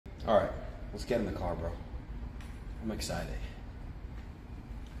All right, let's get in the car, bro. I'm excited.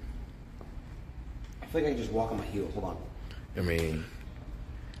 I feel like I can just walk on my heels. Hold on. I mean,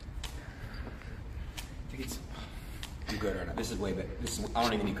 I'm good right now. This is way better. I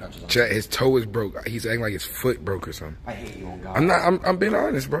don't even need crutches on. Chat, his toe is broke. He's acting like his foot broke or something. I hate you on God. I'm being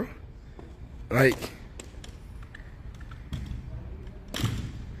honest, bro. Like,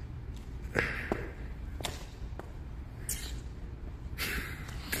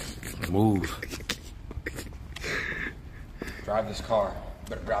 move. Drive this car.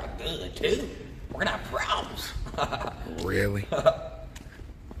 Better drive it good too. We're gonna have problems. really?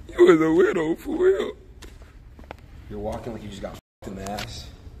 You was a widow for real. You're walking like you just got in the ass.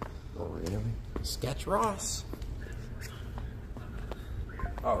 Oh, really? Sketch Ross.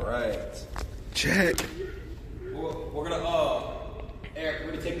 All right. Check. We're gonna Eric,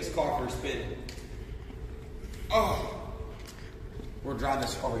 we're gonna take this car for a spin. Oh. We'll drive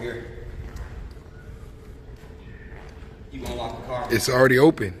this over here. You gonna lock the car? It's already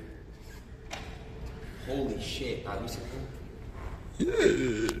open. Holy shit! Let me see.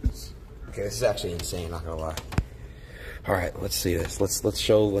 Yes. Okay, this is actually insane. Not gonna lie. All right, let's see this. Let's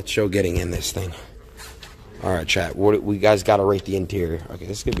show getting in this thing. All right, chat. We guys got to rate the interior. Okay,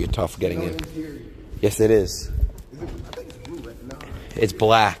 this is gonna be a tough getting in. Yes, it is. I think it's blue right now. It's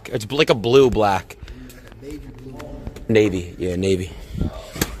black. It's like a black. Navy, yeah, navy.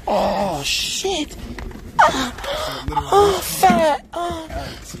 Oh shit! Oh, fat. Oh.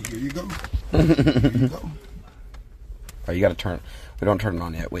 See, here you go. Here you go. Oh, you gotta turn it. We don't turn it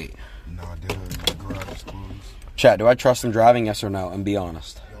on yet. Wait. No, the garage is closed. Chat, do I trust him driving? Yes or no? And be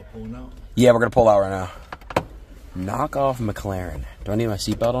honest. Y'all pulling out? Yeah, we're gonna pull out right now. Knock off McLaren. Do I need my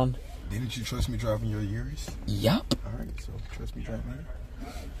seatbelt on? Didn't you trust me driving your Urus? Yup. All right, so trust me driving it.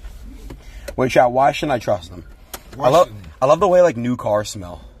 Wait, chat. Why shouldn't I trust them? I love the way like new cars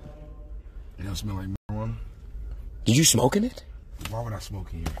smell. You don't smell like marijuana? Did you smoke in it? Why would I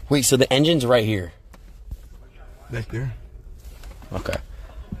smoke in here? Wait, so the engine's right here. Back there. Okay.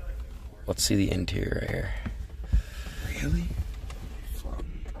 Let's see the interior right here. Really?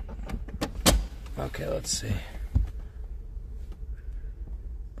 Okay, let's see.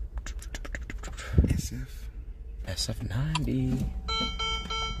 SF90.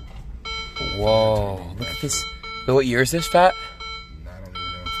 Whoa, look at this. Wait, what year is this, Fat? I don't even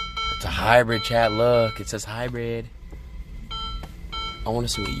know. It's a hybrid, chat. Look, it says hybrid. I want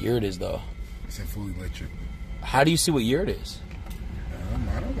to see what year it is, though. It's a fully electric. How do you see what year it is?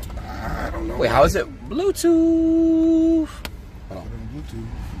 I don't know. Wait, how is it? Bluetooth. Oh. Bluetooth.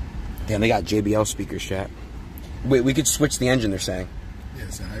 Damn, they got JBL speakers, chat. Wait, we could switch the engine, they're saying. Yeah,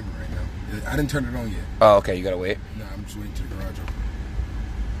 it's a hybrid right now. I didn't turn it on yet. Oh, okay, you gotta wait. No, I'm just waiting till the garage open.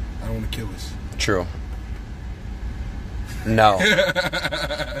 I don't want to kill us. True. No.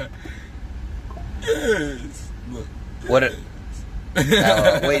 Yes. Look. What it?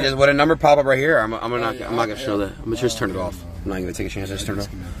 Wait, would a number pop up right here? I'm not gonna show that. I'm gonna just turn it off. I'm not gonna take a chance. I just turn it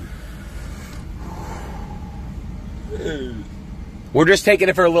off. We're just taking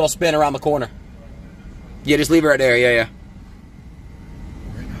it for a little spin around the corner. Yeah, just leave it right there. Yeah.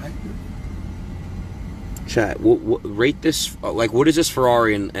 Chat. Rate this. Like, what is this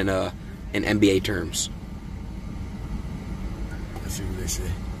Ferrari in NBA terms? Let's see what they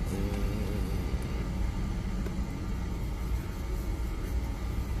say.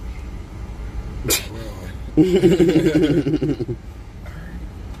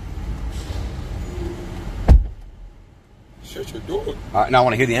 Shut your door. All right, now I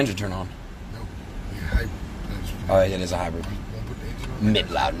want to hear the engine turn on. No, yeah, hybrid. Oh, it is a hybrid. Put the engine on.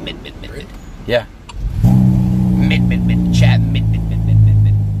 Mid loud, mid. Yeah. Mid, chat, mid.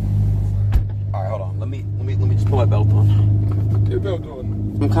 All right, hold on. Let me just put my belt on. Put your belt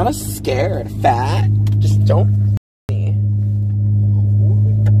on. I'm kind of scared, Fat. Just don't.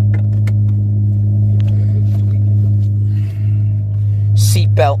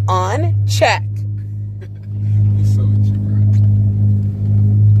 Seatbelt on. Check. It's so itchy, bro.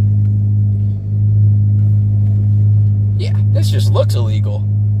 Yeah, this just looks illegal.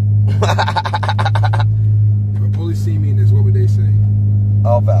 If a police see me in this, what would they say?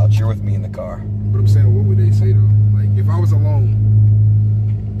 I'll vouch. You're with me in the car. But I'm saying, what would they say though? Like, if I was alone.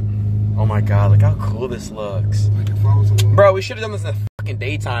 Oh my god, look how cool this looks. Like, if I was alone. Bro, we should have done this in the fucking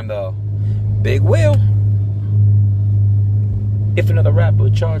daytime though. Big wheel. If another rapper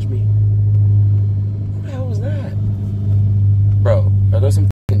would charge me. What the hell was that? Bro, are those some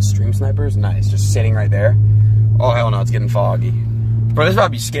fucking stream snipers? Nice, just sitting right there. Oh hell no, it's getting foggy. Bro, this is about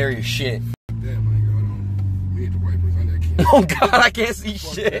to be scary as shit. Damn, my God. We need the wipers on that kid. Oh god, I can't see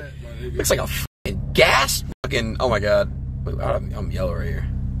shit. Looks like a fucking gas fucking. Oh my god. Wait, I'm yellow right here.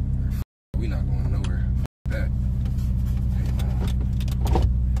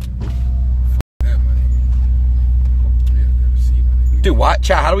 Dude, what?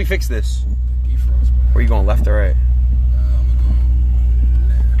 Chat, how do we fix this? Defrost. Where are you going, left or right?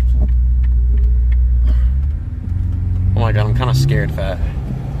 I'm Oh my god, I'm kind of scared, Fat.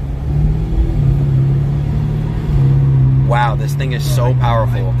 Wow, this thing is so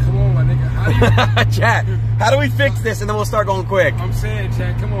powerful. Come on, my nigga. How do you... Chat, how do we fix this and then we'll start going quick? I'm saying,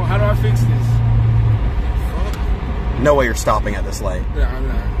 Chad, come on. How do I fix this? No way you're stopping at this light. Yeah, I'm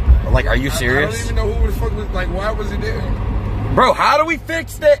not. Like, are you serious? I don't even know who the fuck was, like, why was it there? Bro, how do we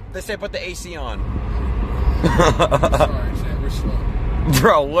fix it? They say put the AC on. I'm sorry, Chad. We're slow.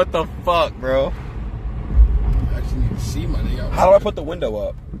 Bro, what the fuck, bro? I actually need to see, my nigga. How do I put the window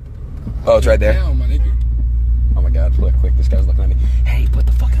up? Oh, it's right there. Down, my nigga. Oh my god, look quick, this guy's looking at me. Hey, put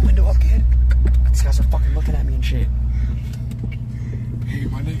the fucking window up, kid. These guys are fucking looking at me and shit. Hey,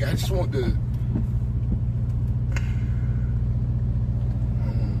 my nigga, I just want the...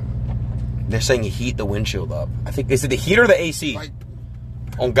 They're saying you heat the windshield up. I think, is it the heat or the AC? Like,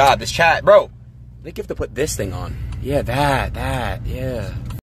 oh god, this chat, bro. I think you have to put this thing on. Yeah, that, yeah.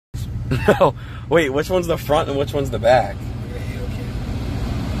 No, wait, which one's the front and which one's the back? okay.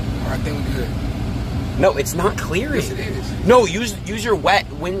 Alright, I think we're good. No, it's not clearing. Yes, it is. No, use your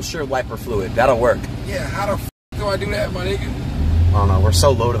wet windshield wiper fluid. That'll work. Yeah, how the f do I do that, my nigga? I don't know, we're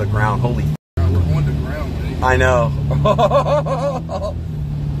so low to the ground. Holy We're on the ground, my nigga. I know.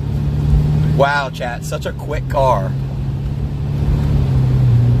 Wow, chat, such a quick car.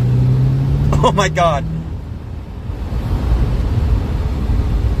 Oh my god.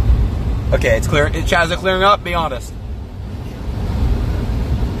 Okay, it's clear. Chat, is it clearing up? Be honest.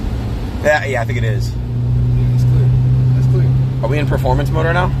 Yeah, I think it is. Yeah, it's clear. That's clear. Are we in performance mode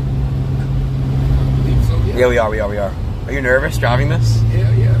right now? I believe so, yeah. Yeah, we are. Are you nervous driving this? Yeah.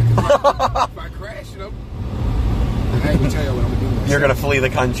 If I crash, you know, I ain't gonna tell you what I'm gonna do. You're gonna flee the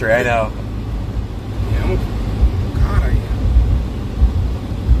country, I know. Yeah, God, I am.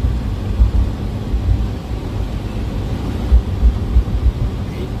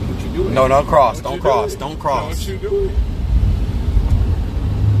 Hey, don't you do it. No, don't cross. Don't you cross. do it. Don't cross. Don't you do it.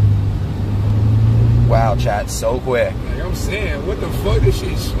 Wow, chat, so quick. Like I'm saying, what the fuck? This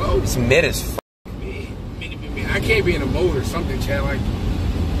shit slow. It's mid as f. Man, I can't be in a mode or something, Chad. Like,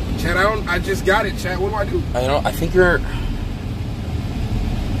 Chad, I just got it, Chad. What do I do? I think you're...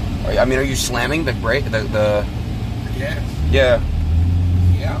 I mean, are you slamming the brake? The Yes. Yeah.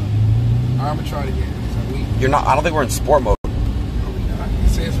 Yeah. I'm gonna try it again. You're not... I don't think we're in sport mode. No, we not. It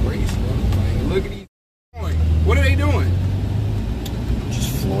says race, bro. Like, look at these. What are they doing? Just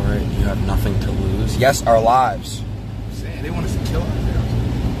floor it. You have nothing to lose. Yes, our lives. I'm saying, they want us to kill ourselves.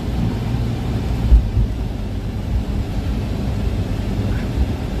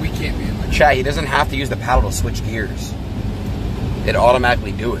 We can't be in like... Chat, he doesn't have to use the paddle to switch gears. It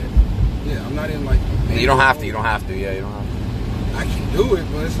automatically do it. Yeah, I'm not in like... You don't have to. Yeah, you don't have to. I can do it,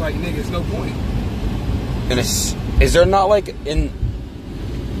 but it's like, nigga, it's no point. And is there not like in...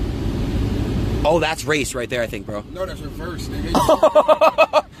 Oh, that's race right there, I think, bro. No, that's reverse, nigga.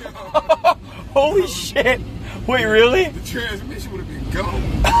 Holy shit. Wait, really? The transmission would have been gone.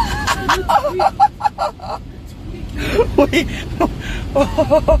 Wait.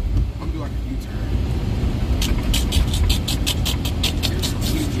 I'm doing like a U-turn.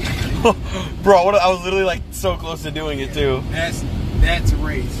 Bro, I was literally like so close to doing it too. That's a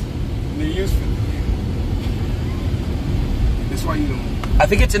race. They're useful. That's why you don't... I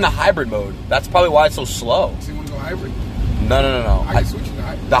think it's in the hybrid mode. That's probably why it's so slow. So you want to go hybrid? No. I can switch to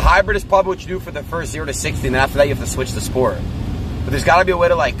hybrid. The hybrid is probably what you do for the first 0 to 60, and after that you have to switch to sport. But there's got to be a way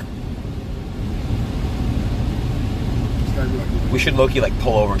to like... We should low-key like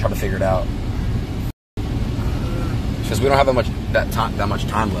pull over and try to figure it out. Because we don't have that much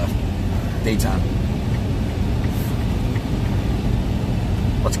time left. Daytime.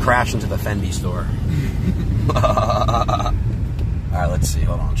 Let's crash into the Fendi store. Alright, let's see.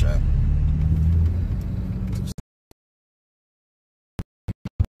 Hold on, chat.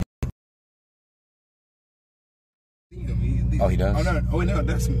 Oh, he does? Oh, no. Oh, no,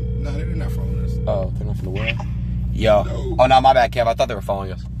 they're not following us. Oh, they're not from the where? Yo. No. Oh, no, my bad, Kev. I thought they were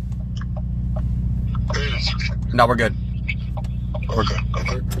following us. No, we're good. We're good.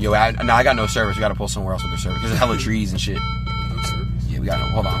 Okay. Yo, I got no service. We got to pull somewhere else with their service. Because there's hella trees and shit. No service. Yeah, we got no.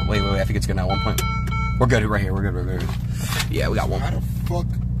 Hold on. Wait. I think it's good now. 1 point. We're good right here. We're good. Yeah, we got one. How the fuck,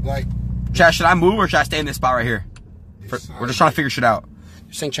 like... Chat, should I move or should I stay in this spot right here? We're just trying to figure shit out.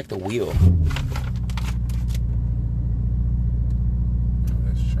 You're saying check the wheel.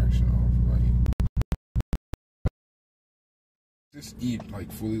 That's traction off. Like... Just eat,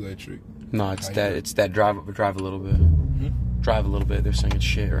 like, full electric. No, it's that drive a little bit. Drive a little bit. They're saying it's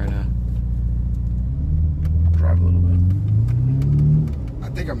shit right now. Drive a little bit.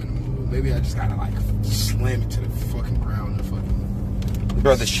 think I'm in the mood. Maybe I just gotta like slam it to the fucking ground and fucking.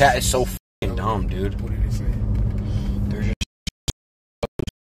 Bro, this chat is so fucking dumb, dude. What did they say? They're just.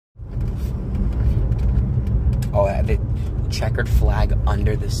 Oh, the checkered flag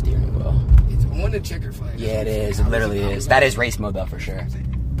under the steering wheel. It's on the checkered flag. Yeah, it is. It literally is. That is race mode though, for sure.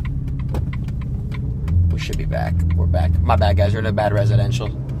 We should be back. We're back. My bad, guys. We're in a bad residential.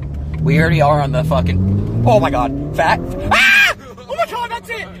 We already are on the fucking. Oh my god. Fat. Ah! Oh my god, that's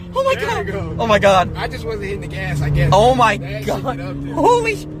it. Oh my god. Oh my god. I just wasn't hitting the gas, I guess. Oh my god.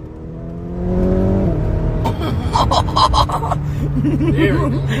 Holy. There we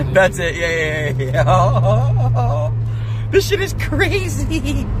go. That's it. Yeah. Oh, this shit is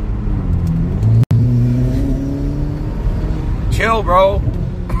crazy. Chill, bro.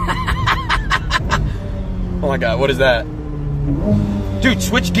 Oh my god, what is that? Dude,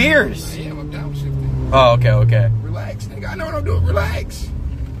 switch gears. I am, I'm downshifting. Oh, okay. Relax, nigga. I know what I'm doing. Relax.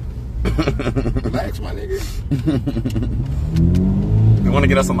 Relax, my nigga. I want to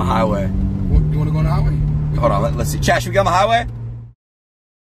get us on the highway. You want to go on the highway? Hold on, let's see. Chat, should we get on the highway?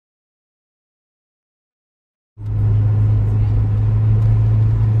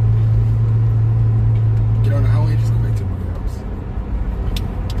 Get on the highway and just go back to my house.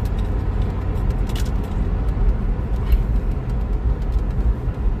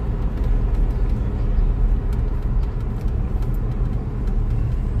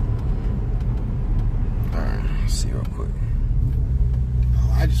 Alright, let's see real quick.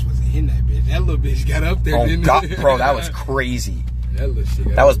 Oh, I just wasn't hitting that bitch. That little bitch got up there, Oh didn't god, it? bro, that was crazy. That little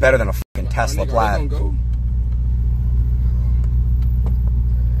shit. That was better than a fucking Tesla Plaid. Go?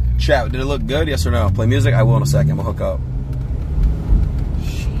 Chat, did it look good? Yes or no? Play music? I will in a second. We'll hook up.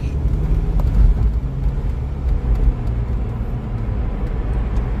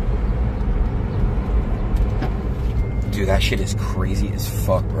 Dude, that shit is crazy as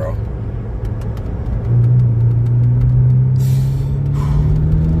fuck, bro.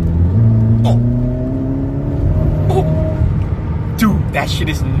 Oh. Dude, that shit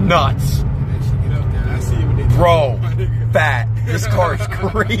is nuts. Bro, fat. This car is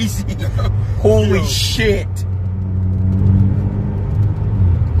crazy. Holy shit.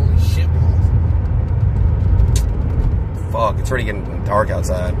 Holy shit balls. Fuck, it's already getting dark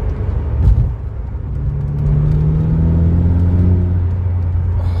outside.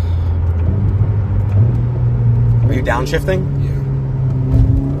 Are you downshifting? Yeah.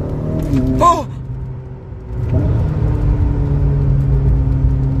 Oh!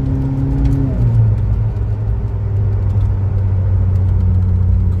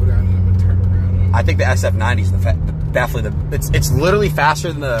 I think the SF90 is definitely the. It's literally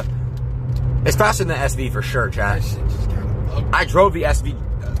faster than the. It's faster than the SV for sure, chat. That shit just got ugly. I drove the SV.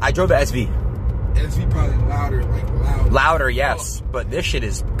 I drove the SV. SV probably louder, like loud. Louder, yes, but this shit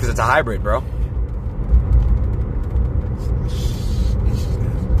is because it's a hybrid, bro.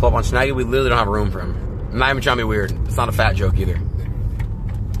 Pull up on Snaggy. We literally don't have room for him. I'm not even trying to be weird. It's not a fat joke either.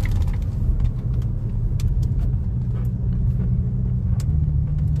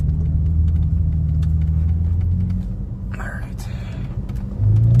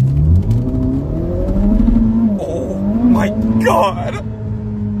 God!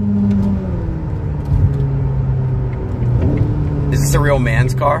 Is this a real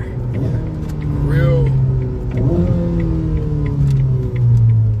man's car? Real.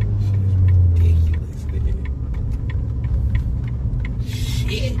 Ridiculous, nigga.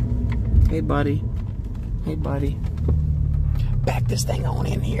 Shit. Hey, buddy. Hey, buddy. Back this thing on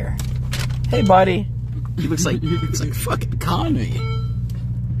in here. Hey, buddy. He looks like fucking Conway.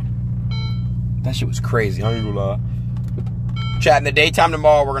 That shit was crazy. I ain't gonna lie. Chat, in the daytime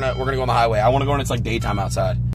tomorrow, we're gonna go on the highway. I want to go when it's like daytime outside.